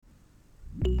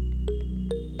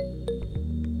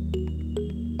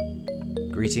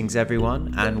Greetings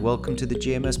everyone and welcome to the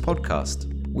GMS podcast.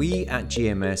 We at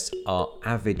GMS are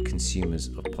avid consumers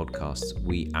of podcasts.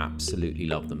 We absolutely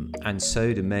love them, and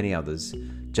so do many others,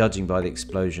 judging by the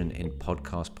explosion in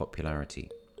podcast popularity.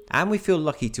 And we feel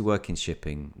lucky to work in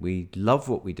shipping. We love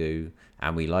what we do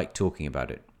and we like talking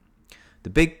about it. The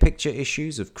big picture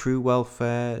issues of crew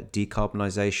welfare,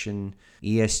 decarbonisation,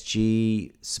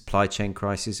 ESG, supply chain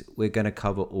crisis, we're going to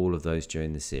cover all of those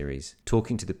during the series,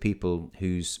 talking to the people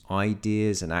whose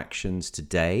ideas and actions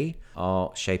today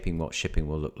are shaping what shipping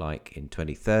will look like in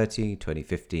 2030,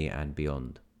 2050 and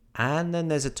beyond. And then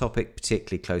there's a topic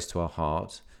particularly close to our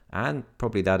heart, and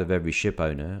probably that of every ship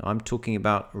owner. I'm talking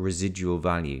about residual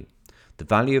value, the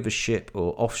value of a ship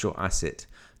or offshore asset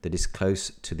that is close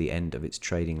to the end of its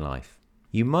trading life.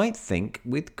 You might think,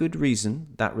 with good reason,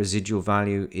 that residual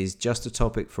value is just a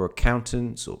topic for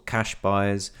accountants or cash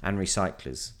buyers and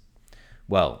recyclers.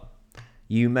 Well,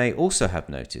 you may also have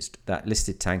noticed that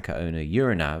listed tanker owner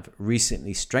Euronav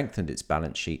recently strengthened its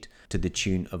balance sheet to the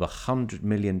tune of $100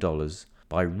 million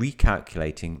by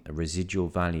recalculating the residual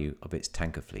value of its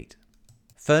tanker fleet.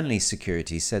 Fearnley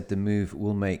Securities said the move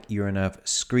will make Euronav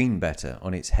screen better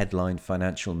on its headline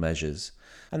financial measures.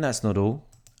 And that's not all.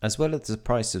 As well as the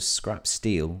price of scrap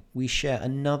steel, we share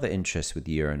another interest with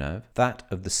Euronav, that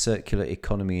of the circular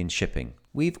economy in shipping.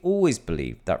 We've always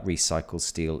believed that recycled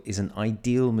steel is an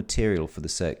ideal material for the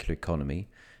circular economy,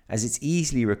 as it's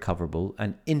easily recoverable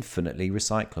and infinitely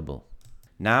recyclable.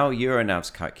 Now,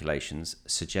 Euronav's calculations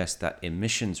suggest that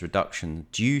emissions reduction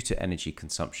due to energy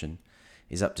consumption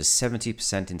is up to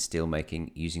 70% in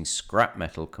steelmaking using scrap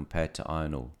metal compared to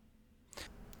iron ore.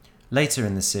 Later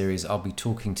in the series, I'll be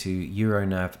talking to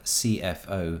Euronav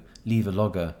CFO Lieve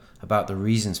Logge about the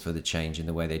reasons for the change in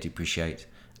the way they depreciate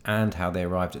and how they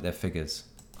arrived at their figures.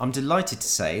 I'm delighted to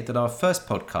say that our first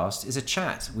podcast is a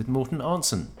chat with Morten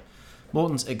Arntzen.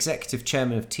 Morten's executive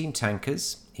chairman of Team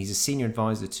Tankers. He's a senior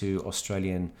advisor to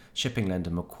Australian shipping lender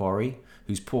Macquarie,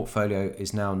 whose portfolio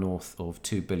is now north of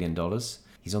 $2 billion.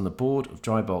 He's on the board of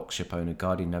dry bulk ship owner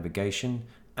Guardian Navigation,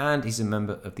 and he's a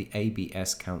member of the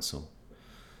ABS Council.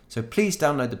 So please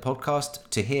download the podcast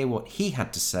to hear what he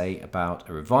had to say about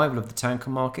a revival of the tanker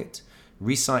market,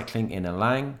 recycling in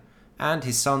Alang, and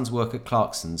his son's work at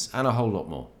Clarksons, and a whole lot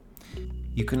more.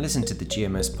 You can listen to the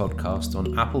GMS podcast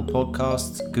on Apple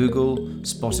Podcasts, Google,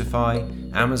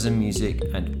 Spotify, Amazon Music,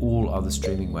 and all other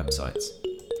streaming websites.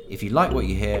 If you like what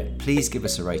you hear, please give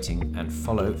us a rating and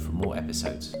follow for more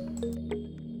episodes.